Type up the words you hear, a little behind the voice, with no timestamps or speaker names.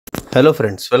Hello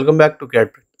friends, welcome back to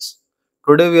CAD Practice.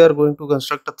 Today we are going to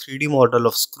construct a 3D model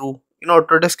of screw in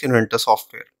Autodesk Inventor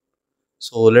software.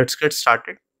 So let's get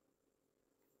started.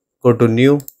 Go to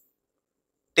New,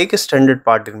 take a standard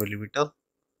part in millimeter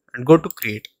and go to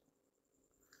Create.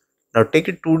 Now take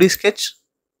a 2D sketch,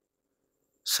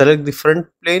 select the front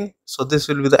plane, so this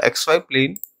will be the XY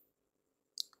plane.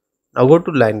 Now go to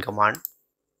Line command.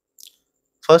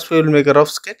 First we will make a rough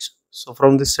sketch. So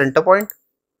from this center point,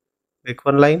 make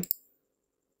one line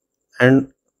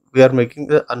and we are making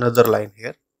another line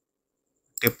here.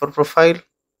 Taper profile,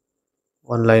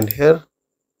 one line here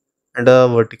and a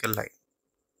vertical line.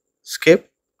 Escape.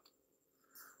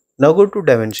 Now go to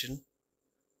dimension.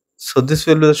 So this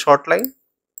will be the short line.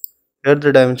 Here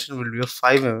the dimension will be of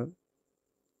 5 mm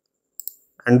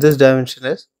and this dimension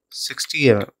is 60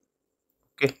 mm.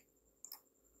 Okay.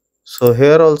 So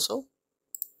here also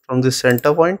from the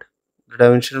center point the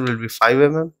dimension will be 5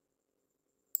 mm.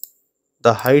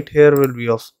 The height here will be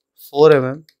of 4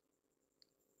 mm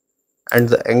and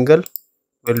the angle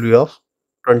will be of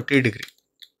 20 degree.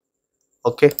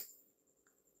 Okay.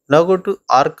 Now go to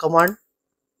arc command.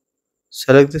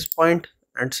 Select this point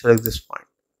and select this point.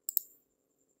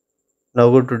 Now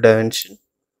go to dimension.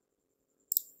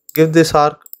 Give this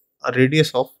arc a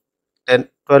radius of 12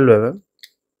 mm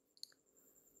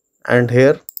and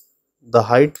here the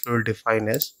height we will define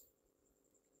as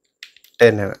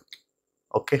 10 mm.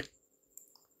 Okay.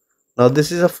 Now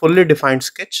this is a fully defined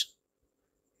sketch.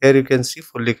 Here you can see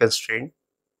fully constrained.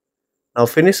 Now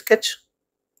finish sketch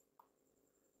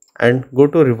and go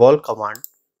to revolve command.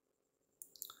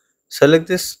 Select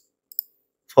this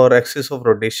for axis of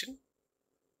rotation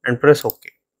and press OK.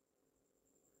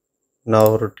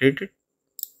 Now rotate it.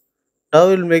 Now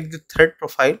we will make the thread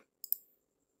profile.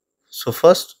 So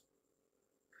first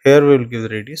here we will give the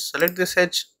radius. Select this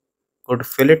edge, go to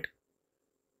fillet,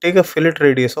 take a fillet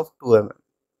radius of 2 mm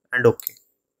and OK.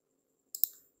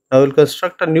 Now we will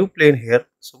construct a new plane here.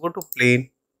 So go to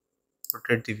plane,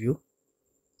 rotate the view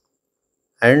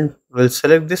and we will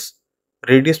select this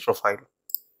radius profile.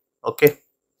 Okay.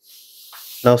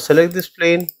 Now select this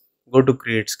plane, go to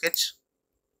create sketch,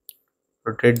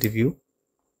 rotate the view.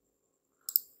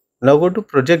 Now go to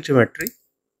project geometry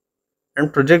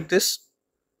and project this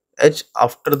edge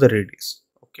after the radius.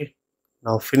 Okay.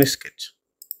 Now finish sketch.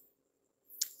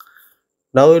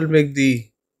 Now we will make the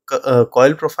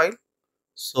coil profile.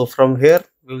 So from here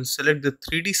we will select the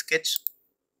 3D sketch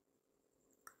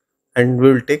and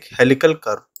we will take helical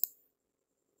curve.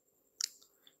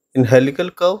 In helical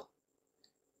curve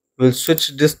we will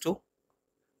switch this to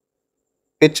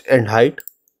pitch and height.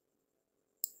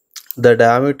 The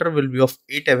diameter will be of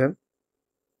 8 mm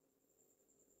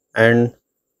and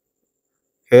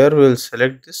here we will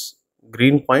select this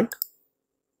green point.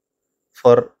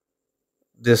 For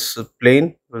this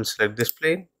plane we will select this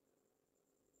plane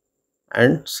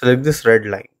and select this red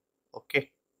line.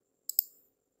 Okay,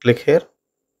 click here.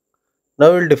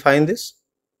 Now we will define this.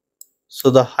 So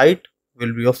the height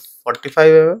will be of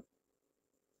 45 mm.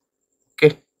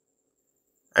 Okay,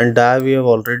 and dia we have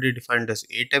already defined as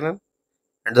 8 mm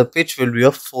and the pitch will be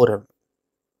of 4 mm.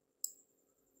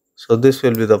 So this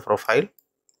will be the profile.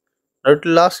 Now it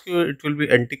will ask you it will be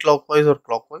anti-clockwise or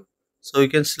clockwise. So you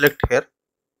can select here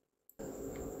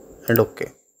and OK.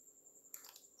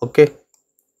 Okay.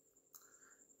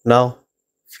 Now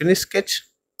finish sketch.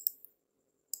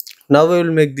 Now we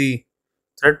will make the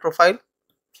thread profile.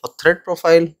 For thread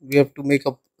profile we have to make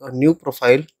a new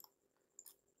profile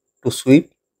to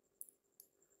sweep.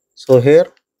 So here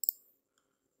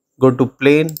go to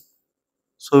plane.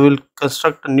 So we will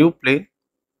construct a new plane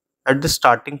at the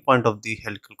starting point of the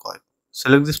helical coil.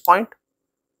 Select this point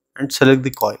and select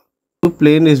the coil. New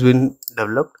plane is been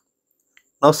developed.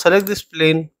 Now select this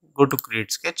plane, go to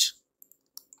create sketch.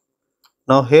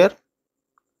 Now here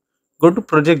go to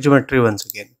project geometry once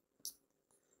again.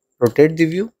 Rotate the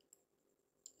view.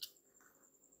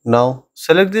 Now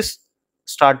select this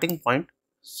starting point.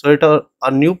 So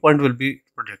a new point will be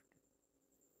projected.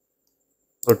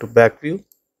 Go to back view.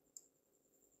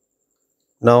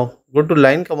 Now go to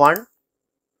line command.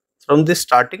 From this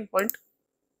starting point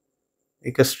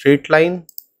make a straight line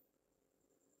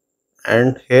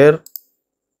and here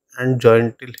and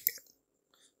join till here.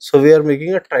 So we are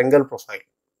making a triangle profile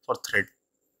for thread.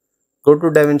 Go to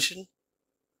dimension.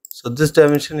 So this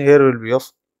dimension here will be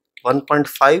of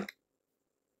 1.5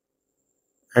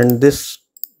 and this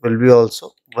will be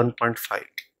also 1.5.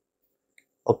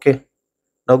 Okay.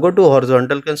 Now go to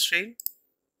horizontal constraint.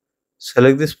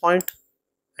 Select this point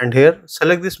and here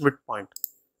select this midpoint.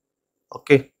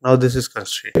 Okay. Now this is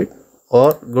constraint.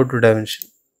 Or go to dimension.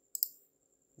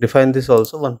 Define this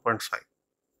also 1.5.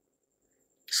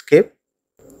 escape.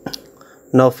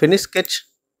 Now finish sketch,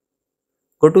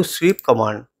 go to sweep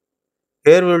command.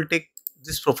 Here we will take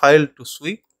this profile to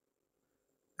sweep,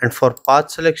 and for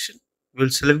path selection we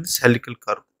will select this helical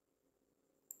curve.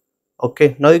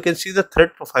 Okay, now you can see the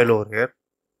thread profile over here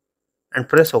and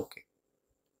press OK.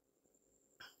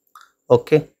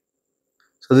 Okay,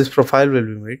 so this profile will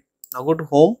be made. Now go to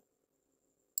home,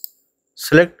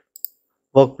 select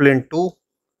work plane 2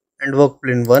 and work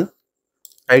plane 1,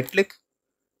 right click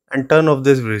and turn off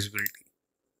this visibility.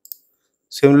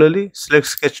 Similarly, select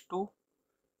sketch 2,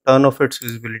 turn off its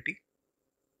visibility.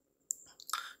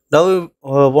 Now we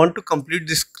want to complete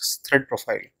this thread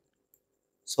profile.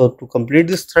 So to complete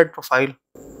this thread profile,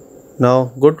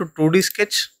 now go to 2D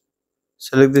sketch,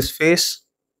 select this face.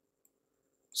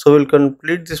 So we'll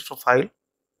complete this profile.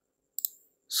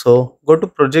 So go to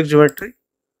project geometry,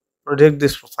 project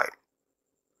this profile,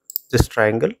 this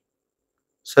triangle,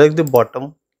 select the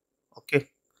bottom. Okay,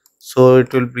 so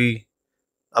it will be,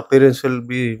 appearance will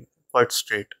be quite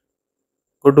straight.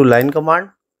 Go to line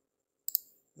command,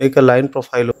 make a line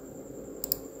profile,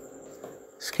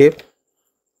 escape,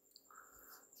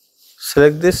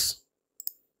 select this.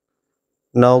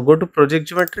 Now go to project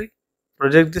geometry,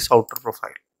 project this outer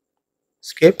profile,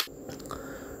 escape,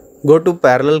 go to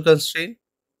parallel constraint,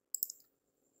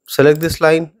 select this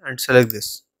line and select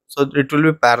this. So it will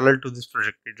be parallel to this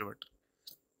projected geometry.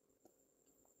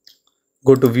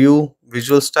 Go to view,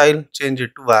 visual style, change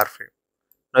it to wireframe.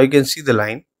 Now you can see the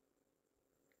line.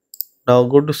 Now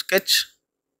go to sketch,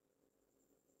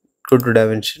 go to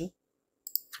dimension.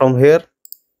 From here,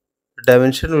 the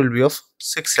dimension will be of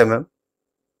 6 mm.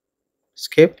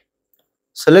 Escape.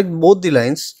 Select both the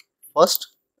lines, first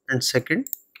and second.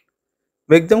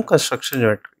 Make them construction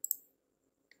geometry.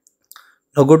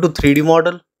 Now go to 3D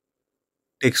model,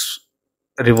 takes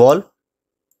revolve.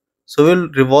 So we'll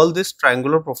revolve this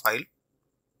triangular profile.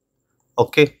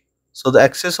 Okay. So the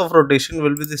axis of rotation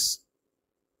will be this.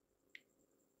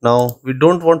 Now we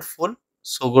don't want full,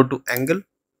 so go to angle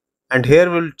and here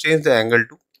we'll change the angle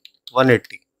to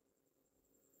 180.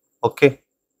 Okay.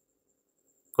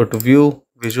 Go to view,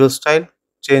 visual style,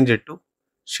 change it to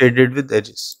shaded with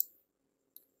edges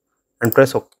and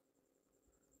press OK.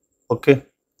 Okay.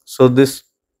 So this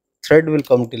thread will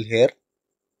come till here.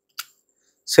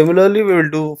 Similarly, we will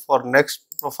do for next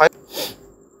profile.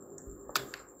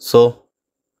 So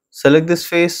select this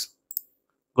face,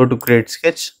 go to create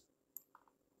sketch.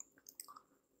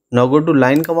 Now go to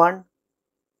line command,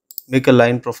 make a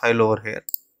line profile over here.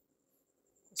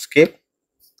 Escape.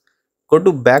 Go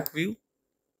to back view.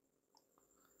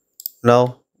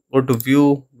 Now go to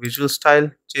view, visual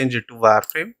style, change it to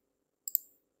wireframe.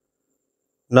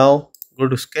 Now go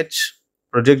to sketch,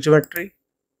 project geometry,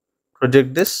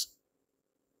 project this,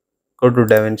 go to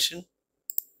dimension.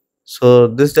 So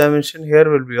this dimension here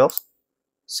will be of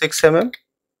 6 mm.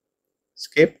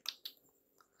 Escape.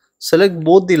 Select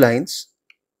both the lines.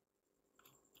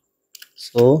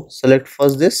 So select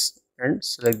first this and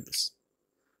select this.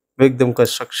 Make them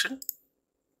construction.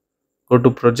 Go to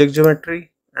project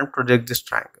geometry and project this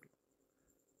triangle.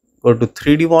 Go to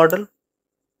 3D model,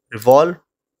 revolve.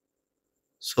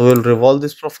 So we'll revolve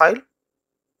this profile.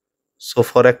 So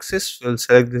for axis, we'll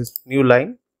select this new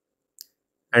line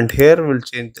and here we'll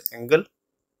change the angle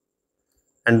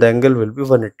and the angle will be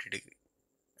 180 degree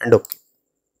and OK.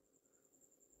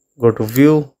 Go to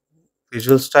view,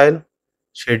 visual style,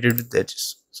 shaded with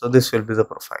edges. So this will be the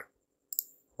profile.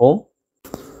 Home.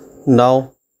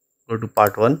 Now go to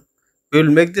part 1. We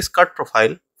will make this cut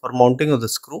profile for mounting of the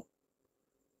screw.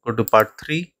 Go to part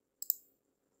 3.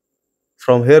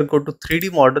 From here go to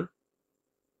 3D model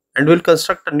and we'll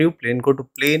construct a new plane. Go to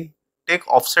plane, take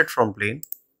offset from plane,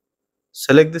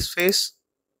 select this face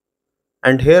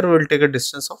and here we will take a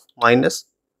distance of minus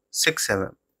 6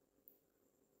 mm.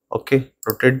 Okay,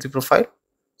 rotate the profile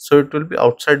so it will be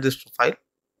outside this profile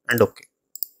and OK.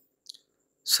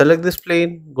 Select this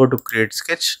plane, go to create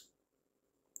sketch,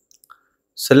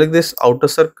 select this outer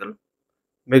circle,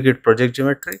 make it project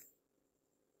geometry,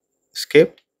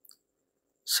 escape,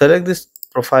 select this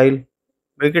profile,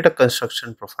 make it a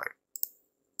construction profile.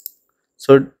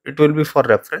 So it will be for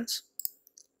reference.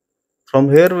 From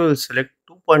here we will select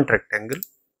 2-point rectangle,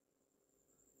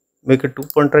 make a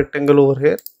 2-point rectangle over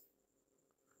here,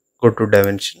 go to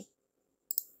dimension,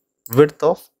 width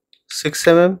of 6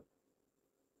 mm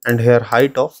and here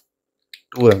height of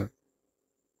 2 mm.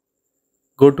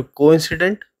 Go to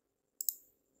coincident,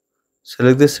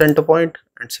 select this center point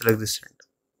and select this center.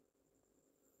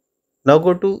 Now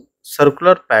go to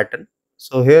circular pattern.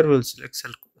 So here we will select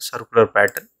circular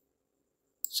pattern,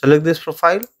 select this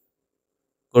profile,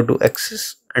 go to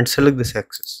axis and select this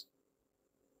axis.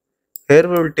 Here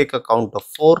we will take a count of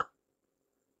 4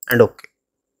 and OK.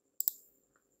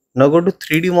 Now go to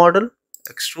 3D model,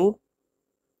 extrude,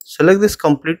 select this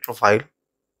complete profile.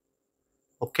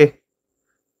 OK.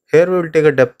 Here we will take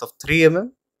a depth of 3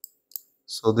 mm.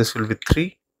 So this will be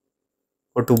 3.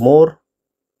 Go to more.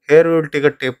 Here we will take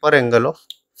a taper angle of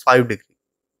 5 degree.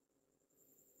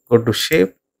 Go to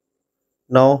shape.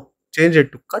 Now change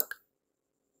it to cut.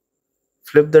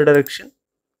 Flip the direction.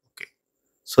 OK.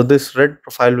 So this red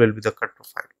profile will be the cut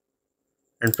profile.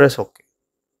 And press OK.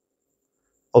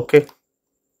 OK.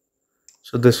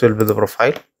 So this will be the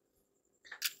profile.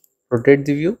 Rotate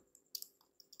the view.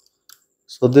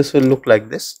 So this will look like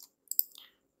this.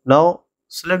 Now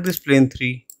select this plane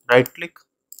 3, right click,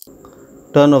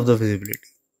 turn off the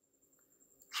visibility.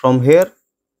 From here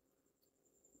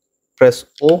press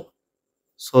O.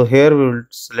 So here we will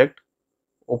select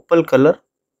opal color.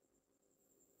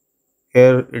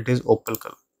 Here it is opal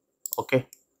color. Okay.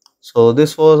 So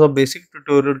this was a basic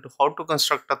tutorial to how to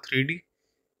construct a 3D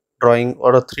drawing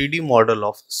or a 3D model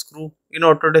of screw in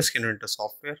Autodesk Inventor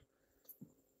software.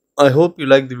 I hope you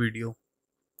like the video.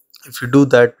 If you do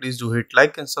that, please do hit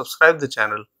like and subscribe the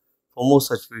channel for more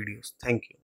such videos. Thank you.